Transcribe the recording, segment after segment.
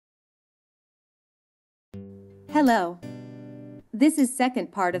Hello. This is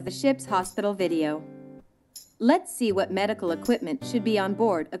second part of the ship's hospital video. Let's see what medical equipment should be on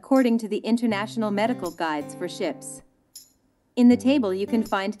board according to the International Medical Guides for ships. In the table you can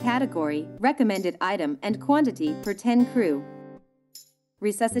find category, recommended item and quantity per 10 crew.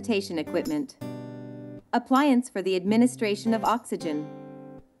 Resuscitation equipment. Appliance for the administration of oxygen.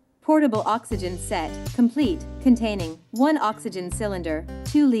 Portable oxygen set, complete, containing 1 oxygen cylinder,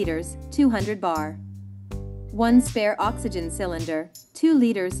 2 liters, 200 bar. 1 spare oxygen cylinder, 2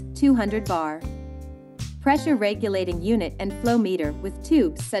 liters, 200 bar. Pressure regulating unit and flow meter with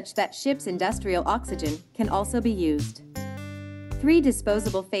tubes such that ship's industrial oxygen can also be used. 3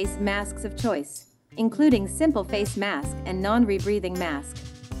 disposable face masks of choice, including simple face mask and non-rebreathing mask.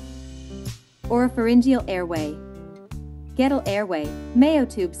 Oropharyngeal airway. Gettle airway, Mayo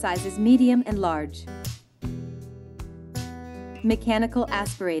tube sizes medium and large. Mechanical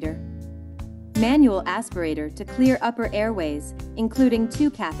aspirator. Manual aspirator to clear upper airways, including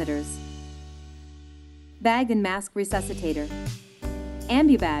 2 catheters. Bag and mask resuscitator.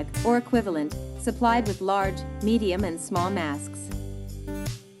 Ambubag, or equivalent, supplied with large, medium and small masks.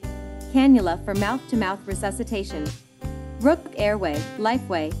 Cannula for mouth-to-mouth resuscitation. Rook airway,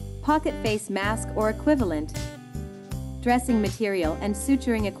 Lifeway, pocket face mask or equivalent. Dressing material and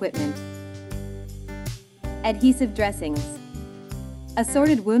suturing equipment. Adhesive dressings.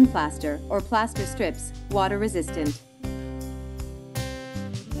 Assorted wound plaster or plaster strips, water resistant.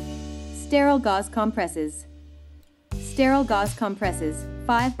 Sterile gauze compresses. Sterile gauze compresses,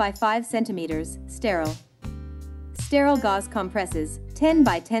 5 by 5 centimeters, sterile. Sterile gauze compresses, 10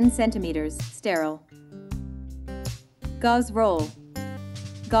 by 10 centimeters, sterile. Gauze roll.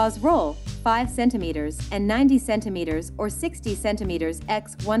 Gauze roll, 5 centimeters and 90 centimeters or 60 centimeters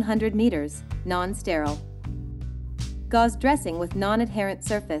x 100 meters, non-sterile. Gauze dressing with non-adherent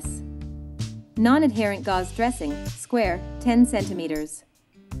surface. Non-adherent gauze dressing, square, 10 centimeters.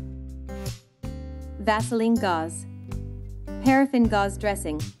 Vaseline gauze. Paraffin gauze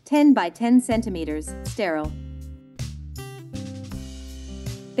dressing, 10 by 10 centimeters, sterile.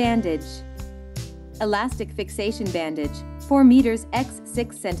 Bandage. Elastic fixation bandage, 4 meters x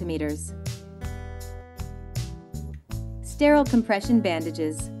 6 centimeters. Sterile compression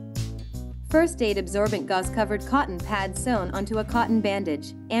bandages. First aid absorbent gauze-covered cotton pad sewn onto a cotton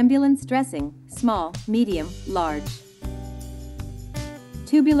bandage, ambulance dressing, small, medium, large.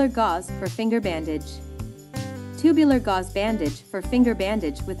 Tubular gauze for finger bandage. Tubular gauze bandage for finger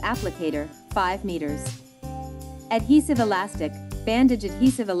bandage with applicator, 5 meters. Adhesive elastic, bandage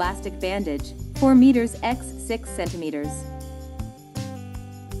adhesive elastic bandage, 4 meters x 6 centimeters.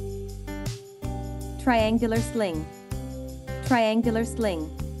 Triangular sling. Triangular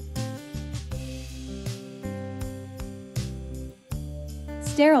sling.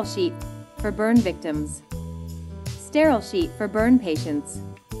 Sterile sheet for burn victims. Sterile sheet for burn patients.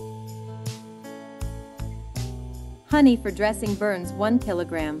 Honey for dressing burns, 1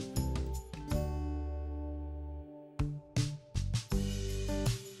 kilogram.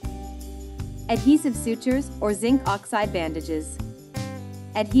 Adhesive sutures or zinc oxide bandages.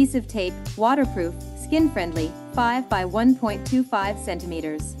 Adhesive tape, waterproof, skin-friendly, 5 by 1.25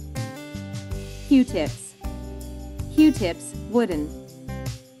 centimeters. Q-tips. Q-tips, wooden.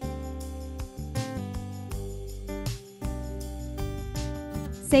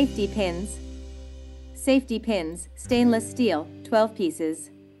 Safety pins. Safety pins, stainless steel, 12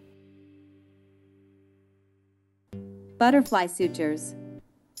 pieces. Butterfly sutures.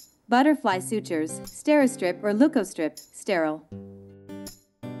 Butterfly sutures, Steri-Strip or Leukostrip, sterile.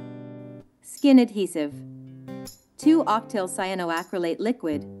 Skin adhesive. 2-octyl cyanoacrylate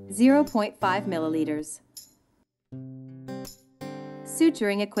liquid, 0.5 milliliters.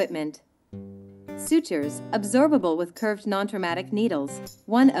 Suturing equipment. Sutures, absorbable with curved non-traumatic needles,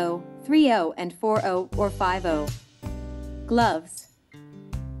 1/0, 3/0 and 4/0 or 5/0. Gloves.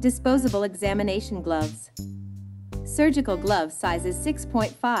 Disposable examination gloves. Surgical glove sizes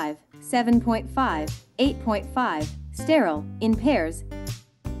 6.5, 7.5, 8.5, sterile, in pairs.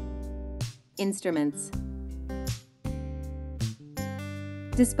 Instruments.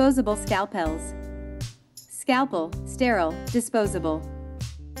 Disposable scalpels. Scalpel, sterile, disposable.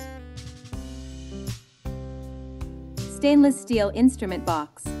 Stainless steel instrument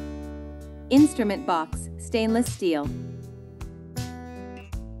box. Instrument box, stainless steel.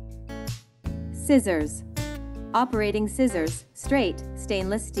 Scissors. Operating scissors, straight,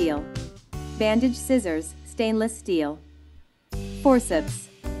 stainless steel. Bandage scissors, stainless steel. Forceps.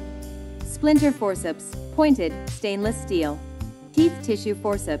 Splinter forceps, pointed, stainless steel. Teeth tissue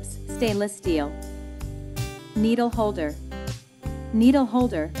forceps, stainless steel. Needle holder. Needle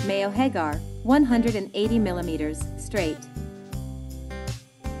holder, Mayo Hagar, 180 mm, straight.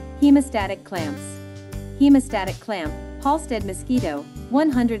 Hemostatic clamps. Hemostatic clamp, Halstead Mosquito,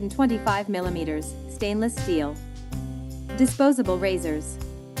 125 mm, stainless steel. Disposable razors.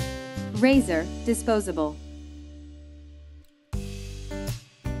 Razor, disposable.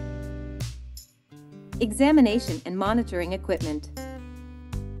 Examination and monitoring equipment.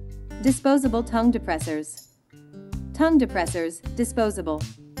 Disposable tongue depressors. Tongue depressors, disposable.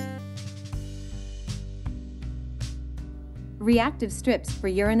 Reactive strips for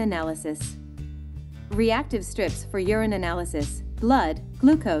urine analysis. Reactive strips for urine analysis, blood,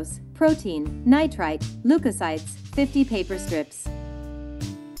 glucose, protein, nitrite, leukocytes, 50 paper strips.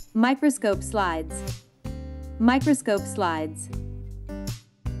 Microscope slides. Microscope slides.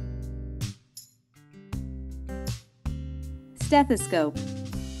 Stethoscope.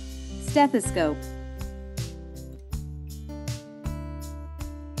 Stethoscope.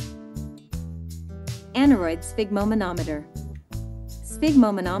 Aneroid sphygmomanometer.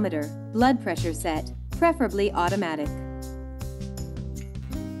 Sphygmomanometer, blood pressure set, preferably automatic.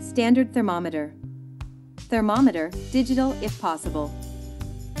 Standard thermometer. Thermometer, digital if possible.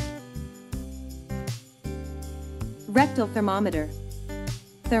 Rectal thermometer.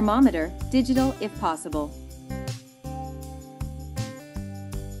 Thermometer, digital if possible.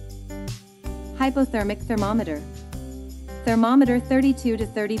 Hypothermic thermometer. Thermometer 32 to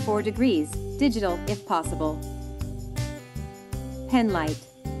 34 degrees, digital if possible. Pen light.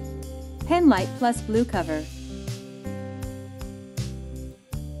 Pen light plus blue cover.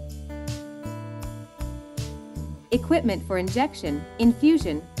 Equipment for injection,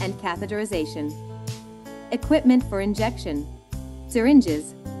 infusion, and catheterization. Equipment for injection.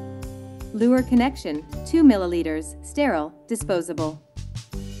 Syringes. Lure connection, 2 milliliters, sterile, disposable.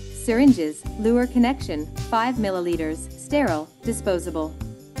 Syringes, lure connection, 5 milliliters, sterile, disposable.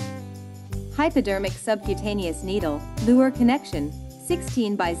 Hypodermic subcutaneous needle, lure connection,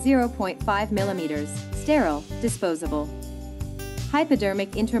 16 by 0.5 millimeters, sterile, disposable.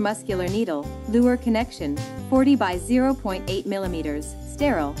 Hypodermic intramuscular needle, lure connection, 40 by 0.8 millimeters,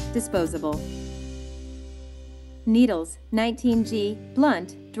 sterile, disposable. Needles, 19G,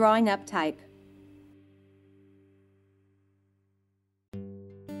 blunt, drawing up type.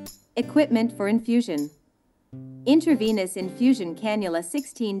 Equipment for infusion. Intravenous infusion cannula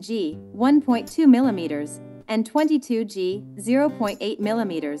 16G, 1.2 millimeters, and 22G, 0.8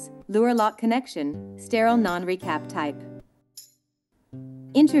 millimeters, lure lock connection, sterile non-recap type.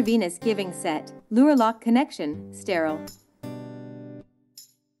 Intravenous giving set, lure lock connection, sterile.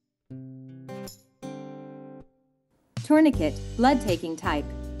 Tourniquet, blood-taking type,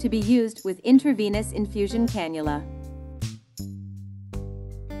 to be used with intravenous infusion cannula.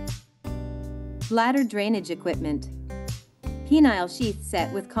 Bladder drainage equipment. Penile sheath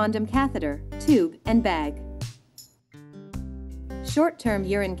set with condom catheter, tube, and bag. Short-term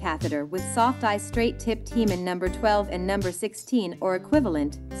urine catheter with soft eye straight-tipped Heman number 12 and number 16 or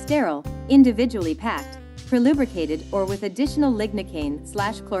equivalent, sterile, individually packed, prelubricated or with additional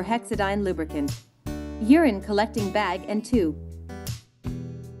lignocaine/chlorhexidine lubricant. Urine collecting bag and tube.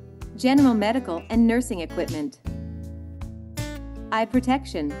 General medical and nursing equipment. Eye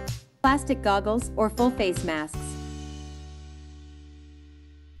protection. Plastic goggles or full face masks.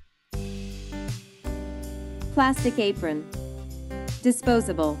 Plastic apron.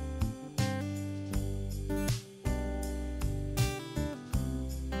 Disposable.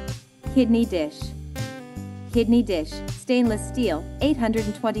 Kidney dish. Kidney dish, stainless steel,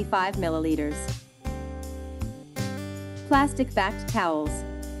 825 milliliters. Plastic-backed towels.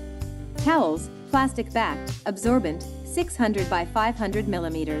 Towels, plastic-backed, absorbent, 600 by 500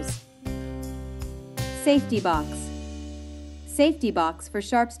 millimeters. Safety box. Safety box for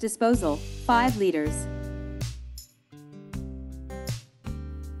sharps disposal, 5 liters.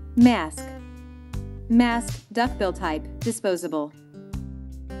 Mask. Mask, duckbill type, disposable.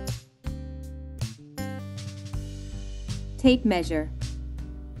 Tape measure.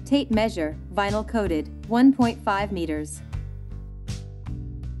 Tape measure, vinyl coated, 1.5 meters.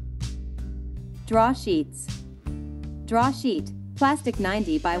 Draw sheets. Draw sheet, plastic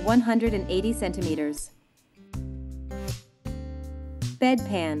 90 by 180 centimeters.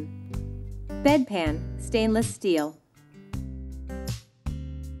 Bedpan. Bedpan, stainless steel.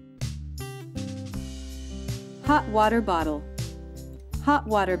 Hot water bottle. Hot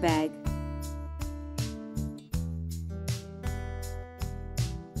water bag.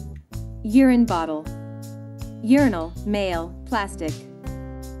 Urine bottle. Urinal, male, plastic.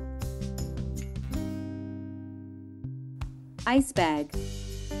 Ice bag.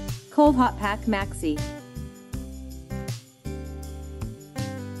 Cold hot pack maxi.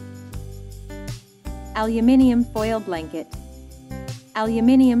 Aluminium foil blanket.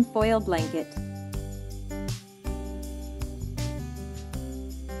 Aluminium foil blanket.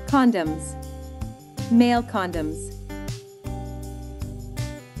 Condoms. Male condoms.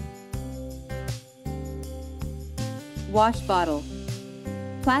 Wash bottle.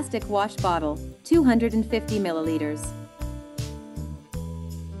 Plastic wash bottle, 250 milliliters.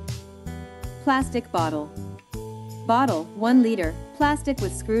 Plastic bottle. Bottle, 1 liter, plastic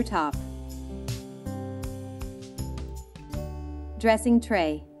with screw top. Dressing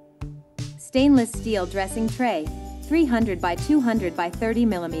tray. Stainless steel dressing tray, 300 by 200 by 30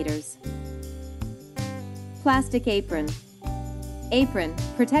 millimeters. Plastic apron. Apron,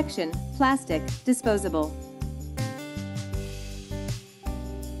 protection, plastic, disposable.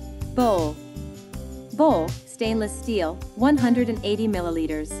 Bowl. Bowl, stainless steel, 180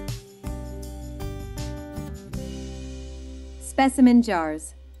 milliliters. Specimen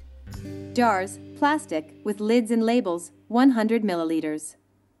jars. Jars, plastic, with lids and labels, 100 milliliters.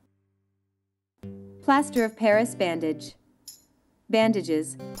 Plaster of Paris bandage.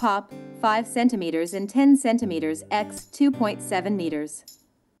 Bandages, pop, 5 centimeters and 10 centimeters x 2.7 meters.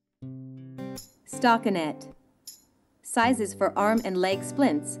 Stockinette. Sizes for arm and leg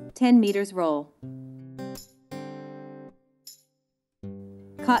splints, 10 meters roll.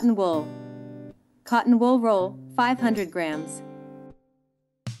 Cotton wool. Cotton wool roll, 500 grams.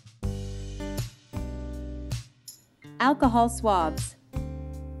 Alcohol swabs.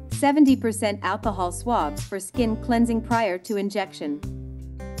 70% alcohol swabs for skin cleansing prior to injection.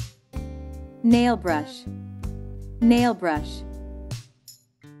 Nail brush. Nail brush.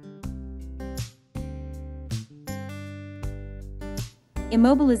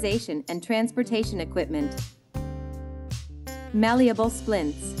 Immobilization and transportation equipment. Malleable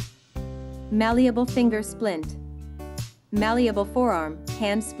splints. Malleable finger splint. Malleable forearm,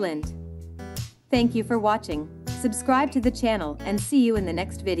 hand splint. Thank you for watching. Subscribe to the channel and see you in the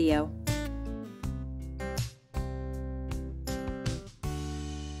next video.